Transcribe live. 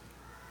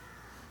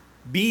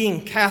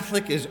Being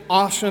Catholic is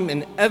awesome,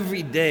 and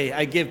every day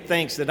I give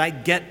thanks that I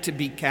get to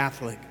be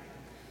Catholic.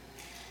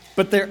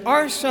 But there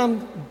are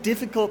some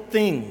difficult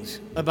things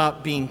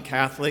about being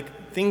Catholic,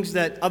 things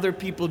that other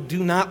people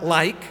do not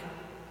like.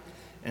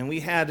 And we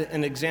had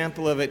an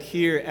example of it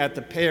here at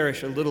the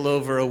parish a little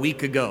over a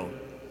week ago.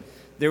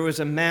 There was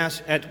a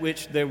Mass at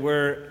which there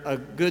were a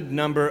good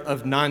number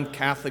of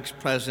non-Catholics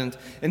present,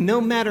 and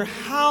no matter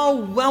how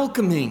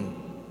welcoming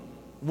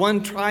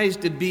one tries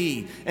to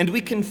be, and we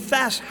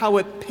confess how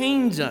it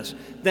pains us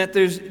that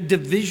there's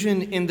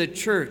division in the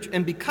church,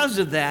 and because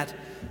of that,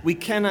 we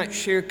cannot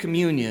share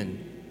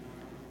communion.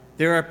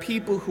 There are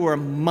people who are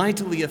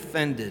mightily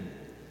offended,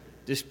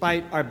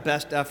 despite our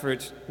best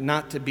efforts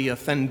not to be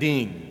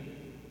offending.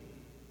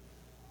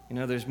 You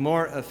know, there's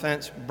more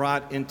offense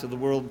brought into the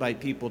world by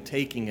people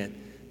taking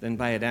it than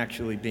by it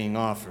actually being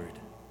offered.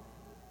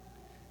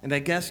 And I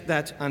guess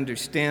that's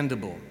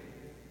understandable.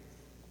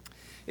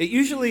 It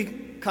usually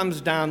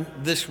comes down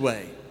this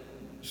way.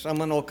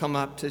 Someone will come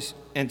up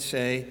and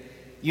say,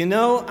 "You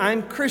know,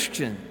 I'm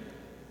Christian,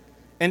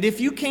 and if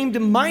you came to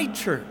my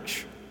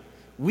church,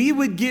 we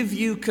would give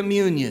you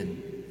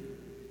communion.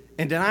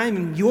 And I'm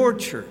in your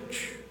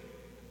church.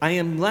 I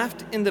am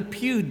left in the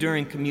pew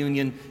during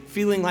communion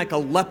feeling like a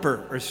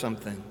leper or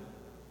something."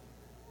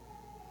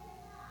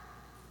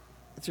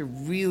 It's a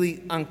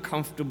really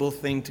uncomfortable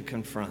thing to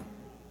confront.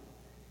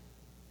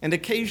 And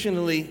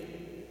occasionally,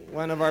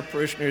 one of our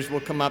parishioners will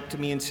come up to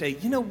me and say,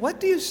 "You know, what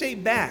do you say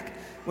back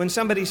when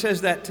somebody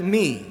says that to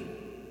me?"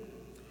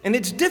 And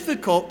it's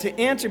difficult to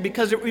answer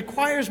because it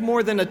requires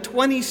more than a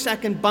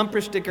 20-second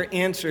bumper sticker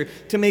answer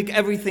to make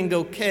everything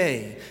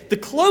okay. The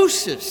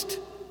closest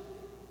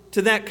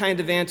to that kind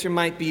of answer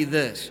might be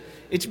this: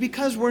 it's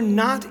because we're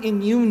not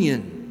in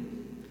union.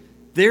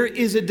 There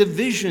is a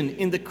division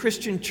in the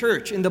Christian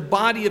church, in the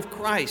body of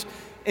Christ,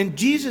 and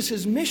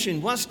Jesus'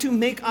 mission was to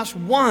make us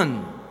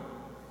one.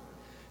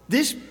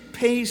 This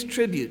pays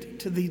tribute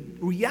to the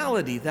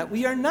reality that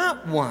we are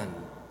not one.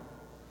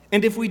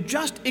 And if we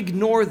just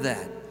ignore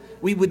that,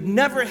 we would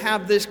never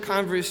have this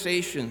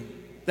conversation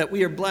that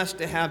we are blessed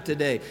to have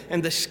today.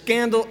 And the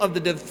scandal of the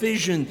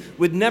division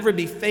would never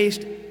be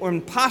faced or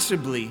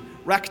possibly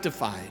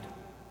rectified.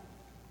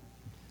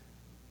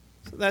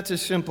 So that's a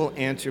simple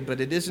answer, but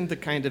it isn't the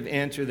kind of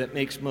answer that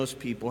makes most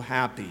people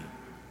happy.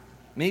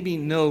 Maybe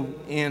no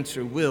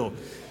answer will.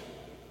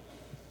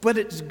 But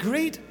it's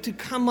great to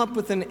come up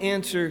with an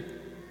answer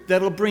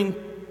that'll bring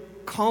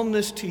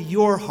calmness to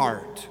your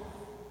heart,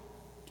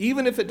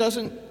 even if it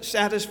doesn't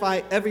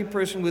satisfy every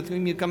person with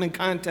whom you come in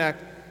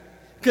contact.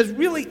 Because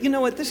really, you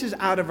know what? This is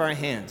out of our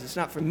hands. It's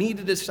not for me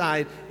to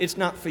decide. It's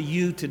not for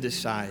you to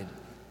decide.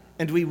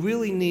 And we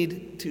really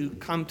need to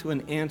come to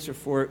an answer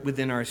for it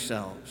within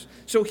ourselves.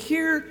 So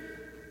here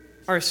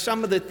are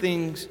some of the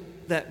things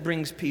that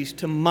brings peace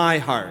to my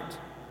heart.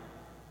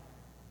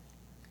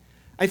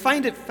 I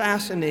find it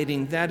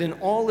fascinating that in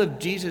all of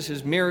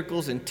Jesus'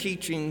 miracles and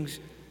teachings,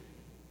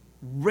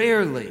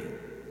 rarely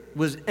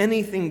was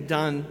anything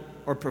done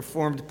or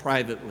performed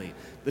privately.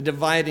 The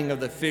dividing of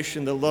the fish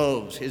and the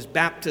loaves, his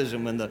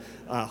baptism when the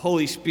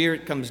Holy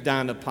Spirit comes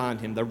down upon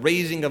him, the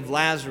raising of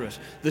Lazarus,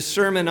 the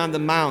Sermon on the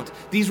Mount.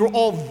 These were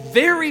all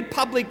very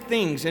public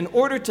things in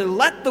order to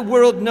let the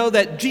world know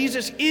that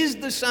Jesus is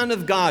the Son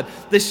of God,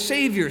 the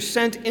Savior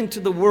sent into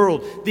the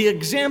world, the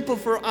example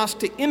for us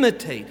to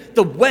imitate,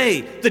 the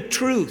way, the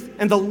truth,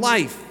 and the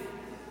life.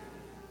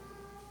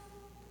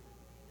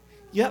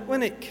 Yet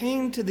when it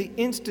came to the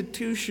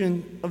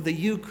institution of the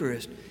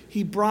Eucharist,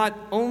 he brought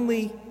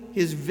only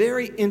his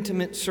very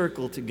intimate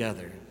circle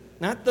together.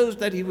 Not those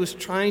that he was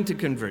trying to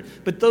convert,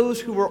 but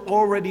those who were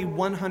already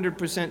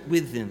 100%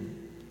 with him,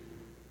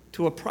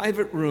 to a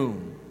private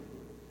room,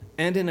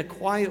 and in a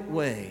quiet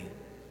way,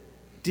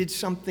 did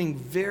something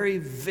very,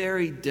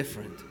 very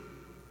different.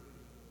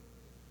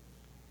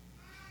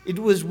 It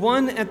was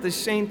one at the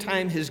same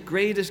time his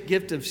greatest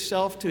gift of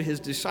self to his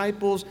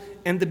disciples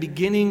and the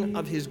beginning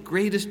of his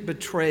greatest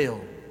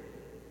betrayal.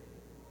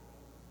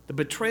 The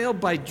betrayal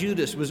by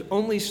Judas was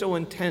only so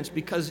intense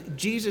because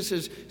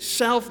Jesus'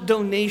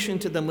 self-donation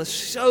to them was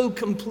so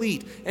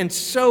complete and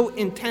so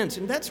intense.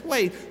 And that's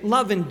why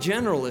love in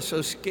general is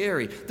so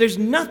scary. There's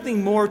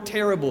nothing more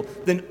terrible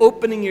than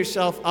opening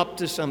yourself up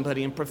to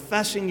somebody and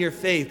professing your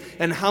faith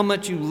and how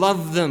much you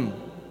love them.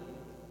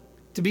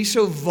 To be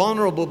so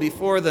vulnerable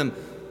before them,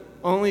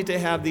 only to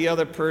have the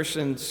other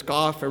person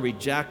scoff or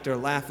reject or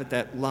laugh at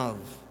that love.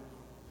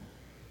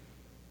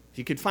 If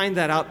you could find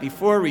that out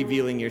before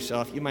revealing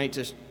yourself, you might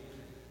just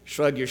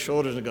shrug your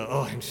shoulders and go,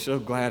 "Oh, I'm so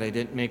glad I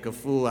didn't make a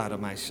fool out of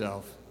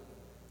myself."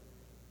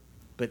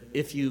 But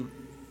if you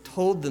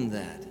told them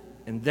that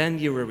and then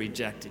you were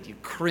rejected, you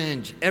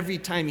cringe every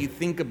time you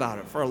think about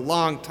it for a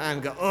long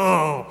time. Go,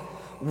 "Oh,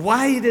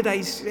 why did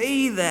I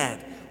say that?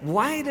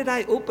 Why did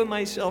I open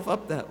myself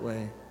up that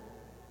way?"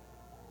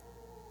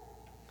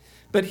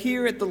 But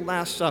here at the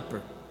Last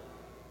Supper,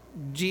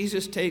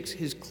 Jesus takes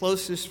his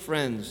closest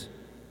friends.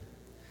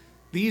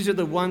 These are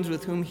the ones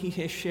with whom he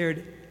has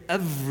shared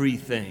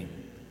everything.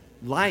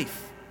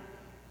 Life,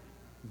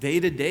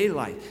 day-to-day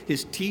life,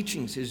 his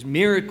teachings, his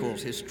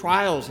miracles, his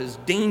trials, his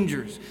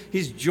dangers,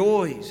 his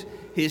joys,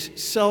 his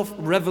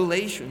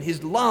self-revelation,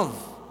 his love.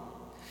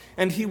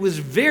 And he was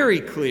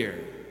very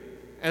clear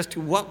as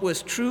to what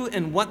was true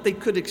and what they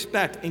could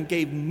expect, and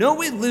gave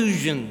no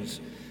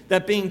illusions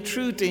that being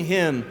true to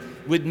him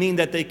would mean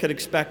that they could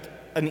expect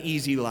an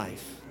easy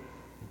life.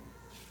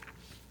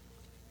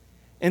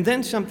 And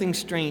then something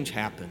strange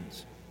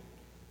happens.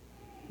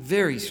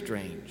 Very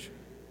strange.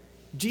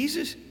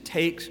 Jesus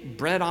takes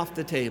bread off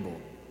the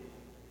table,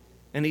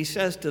 and he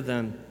says to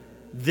them,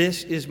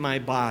 "This is my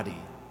body."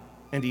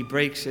 And he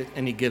breaks it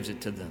and he gives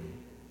it to them.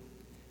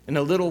 And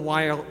a little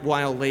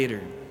while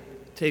later,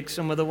 takes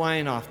some of the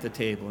wine off the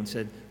table and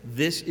said,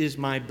 "This is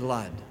my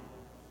blood,"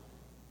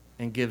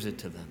 and gives it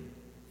to them.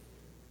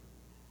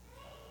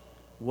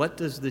 What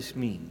does this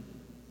mean?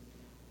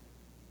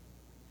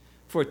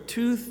 For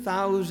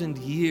 2,000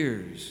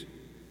 years,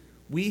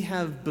 we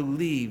have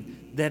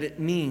believed that it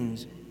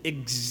means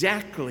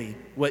exactly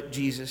what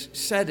Jesus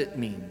said it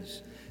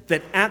means.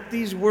 That at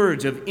these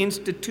words of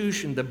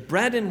institution, the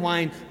bread and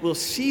wine will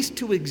cease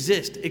to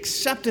exist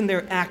except in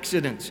their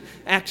accidents.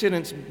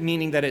 Accidents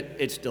meaning that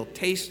it still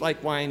tastes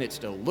like wine, it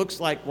still looks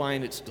like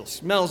wine, it still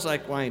smells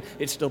like wine,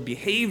 it still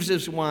behaves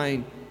as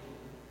wine.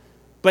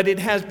 But it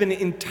has been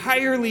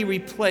entirely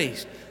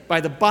replaced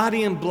by the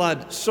body and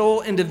blood,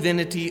 soul and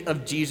divinity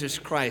of Jesus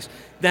Christ.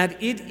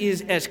 That it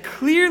is as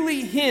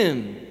clearly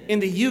him in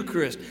the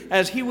Eucharist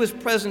as he was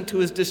present to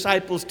his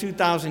disciples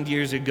 2,000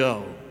 years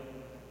ago.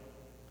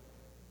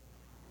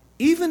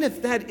 Even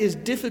if that is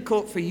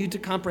difficult for you to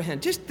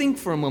comprehend, just think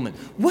for a moment.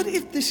 What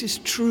if this is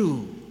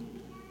true?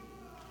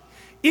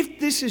 If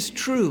this is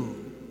true,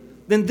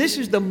 then this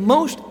is the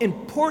most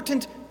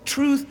important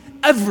truth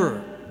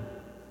ever.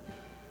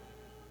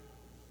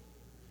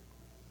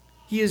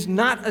 He is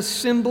not a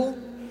symbol.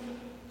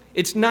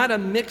 It's not a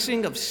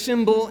mixing of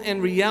symbol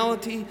and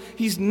reality.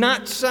 He's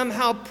not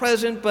somehow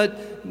present,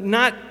 but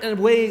not in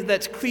a way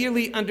that's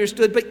clearly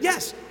understood. But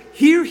yes,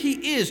 here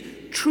he is,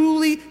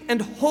 truly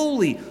and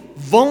wholly,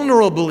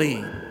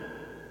 vulnerably,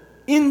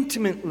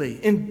 intimately,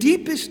 in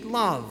deepest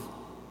love,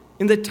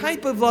 in the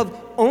type of love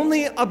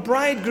only a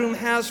bridegroom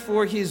has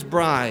for his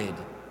bride.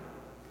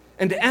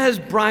 And as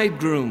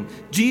bridegroom,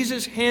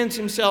 Jesus hands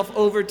himself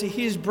over to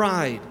his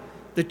bride,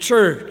 the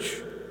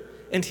church,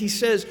 and he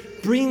says,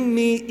 "Bring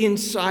me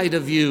inside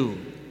of you.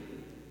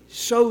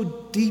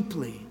 So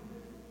deeply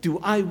do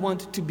I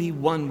want to be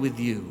one with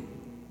you."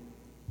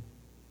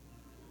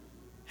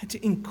 It's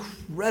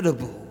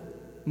incredible,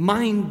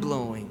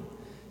 mind-blowing.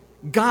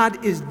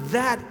 God is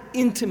that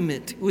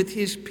intimate with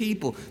his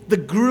people, the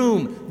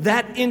groom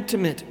that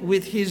intimate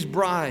with his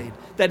bride,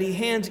 that he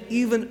hands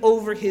even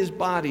over his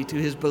body to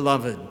his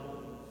beloved.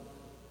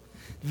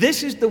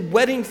 This is the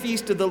wedding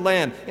feast of the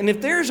Lamb. And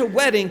if there's a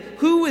wedding,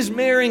 who is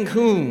marrying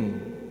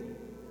whom?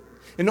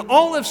 In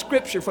all of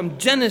Scripture, from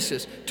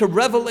Genesis to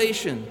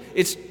Revelation,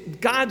 it's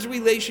God's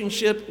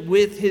relationship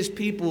with his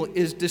people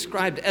is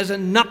described as a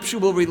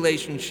nuptial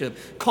relationship,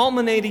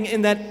 culminating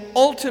in that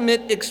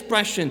ultimate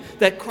expression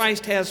that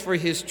Christ has for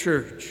his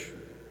church.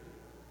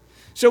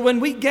 So when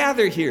we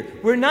gather here,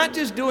 we're not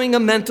just doing a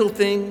mental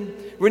thing,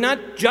 we're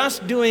not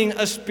just doing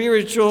a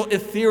spiritual,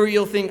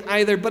 ethereal thing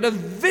either, but a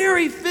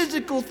very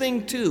physical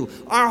thing too.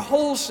 Our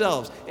whole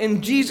selves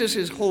and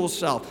Jesus' whole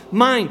self,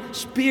 mind,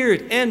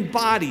 spirit, and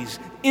bodies,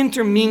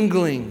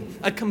 intermingling,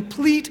 a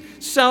complete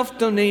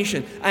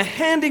self-donation, a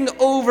handing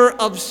over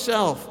of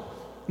self,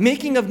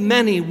 making of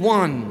many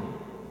one.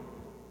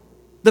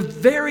 The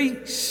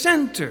very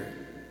center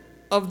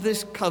of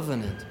this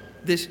covenant,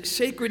 this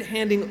sacred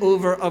handing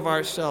over of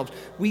ourselves,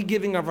 we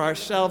giving of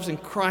ourselves in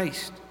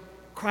Christ,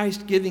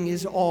 Christ giving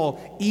his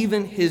all,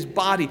 even his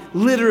body,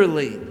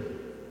 literally,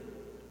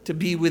 to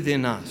be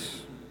within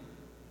us.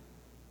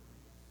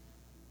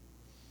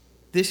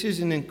 This is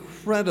an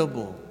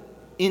incredible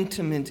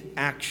intimate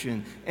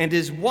action, and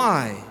is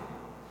why,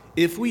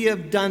 if we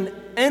have done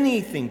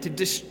anything to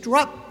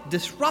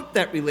disrupt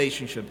that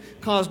relationship,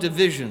 cause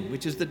division,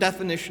 which is the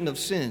definition of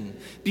sin,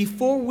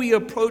 before we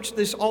approach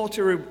this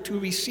altar to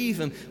receive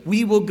him,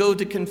 we will go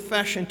to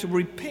confession to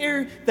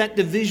repair that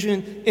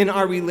division in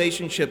our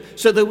relationship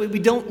so that we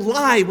don't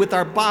lie with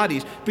our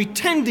bodies,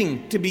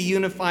 pretending to be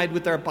unified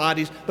with our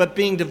bodies, but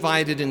being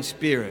divided in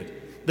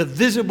spirit. The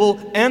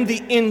visible and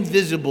the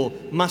invisible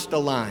must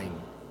align.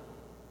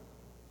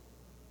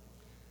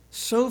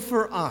 So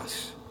for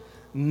us,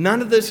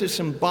 none of this is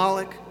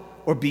symbolic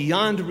or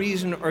beyond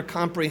reason or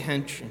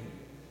comprehension.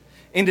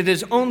 And it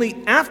is only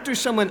after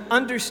someone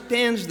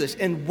understands this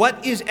and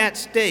what is at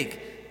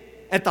stake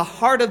at the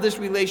heart of this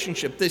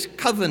relationship, this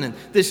covenant,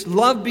 this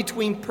love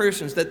between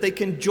persons, that they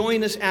can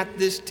join us at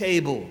this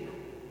table.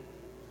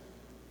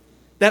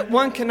 That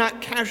one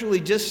cannot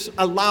casually just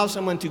allow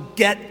someone to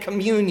get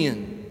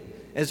communion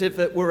as if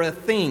it were a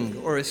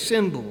thing or a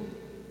symbol.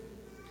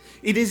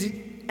 It is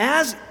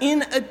as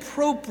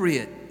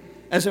inappropriate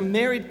as a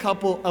married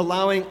couple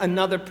allowing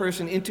another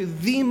person into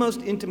the most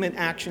intimate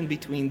action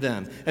between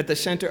them at the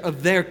center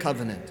of their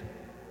covenant.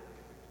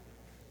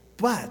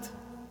 But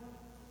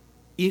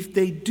if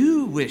they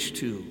do wish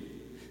to,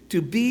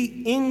 to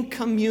be in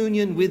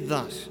communion with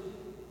us,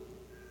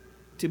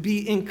 to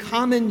be in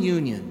common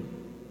union,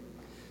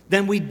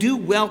 then we do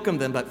welcome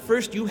them. But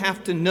first you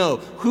have to know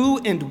who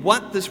and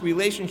what this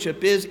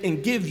relationship is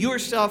and give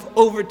yourself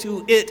over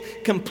to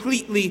it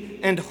completely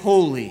and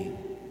wholly.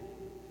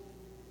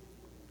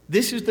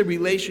 This is the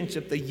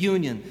relationship, the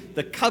union,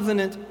 the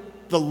covenant,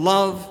 the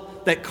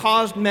love that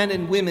caused men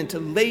and women to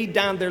lay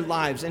down their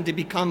lives and to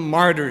become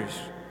martyrs.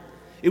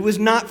 It was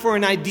not for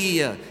an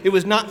idea. It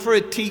was not for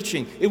a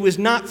teaching. It was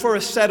not for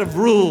a set of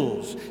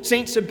rules.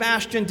 St.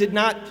 Sebastian did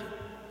not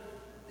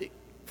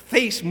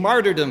face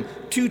martyrdom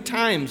 2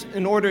 times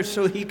in order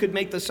so he could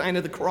make the sign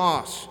of the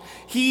cross.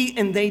 He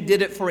and they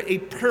did it for a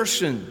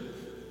person,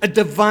 a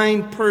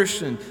divine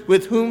person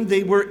with whom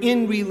they were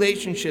in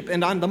relationship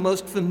and on the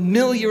most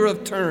familiar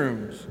of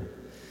terms.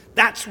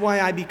 That's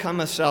why I become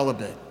a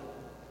celibate.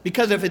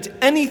 Because if it's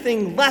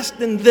anything less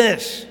than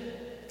this,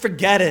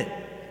 forget it.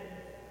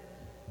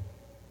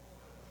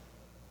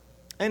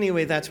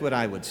 Anyway, that's what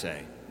I would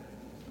say.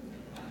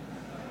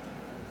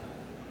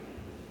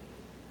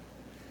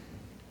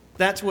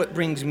 That's what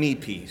brings me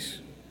peace.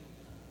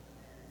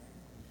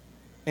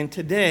 And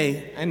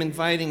today, I'm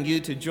inviting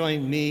you to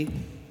join me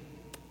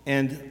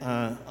and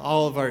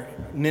all of our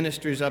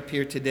ministers up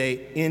here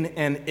today in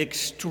an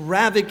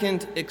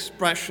extravagant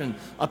expression,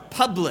 a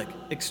public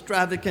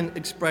extravagant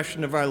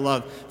expression of our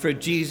love for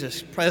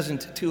Jesus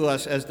present to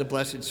us as the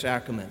Blessed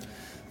Sacrament.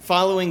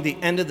 Following the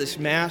end of this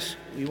Mass,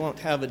 we won't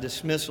have a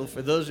dismissal.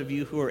 For those of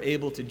you who are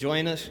able to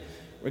join us,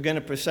 we're going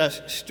to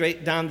process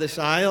straight down this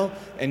aisle,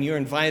 and you're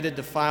invited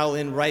to file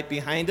in right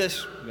behind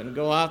us. We're going to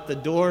go out the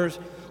doors,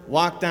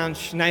 walk down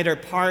Schneider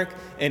Park,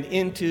 and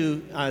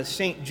into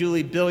St.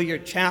 Julie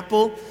Billiard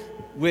Chapel,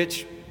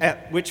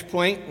 at which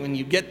point, when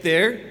you get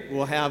there,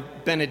 we'll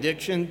have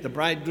benediction, the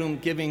bridegroom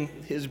giving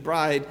his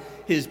bride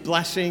his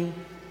blessing,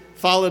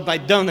 followed by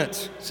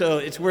donuts. So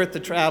it's worth the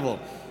travel.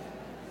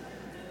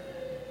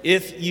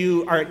 If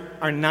you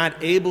are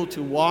not able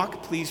to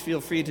walk, please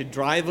feel free to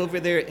drive over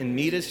there and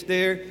meet us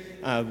there.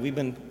 We've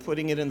been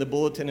putting it in the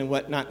bulletin and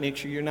whatnot. Make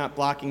sure you're not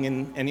blocking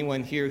in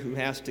anyone here who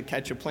has to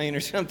catch a plane or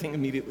something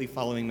immediately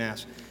following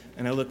Mass.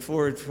 And I look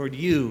forward for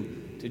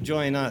you to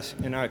join us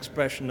in our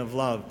expression of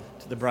love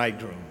to the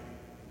bridegroom.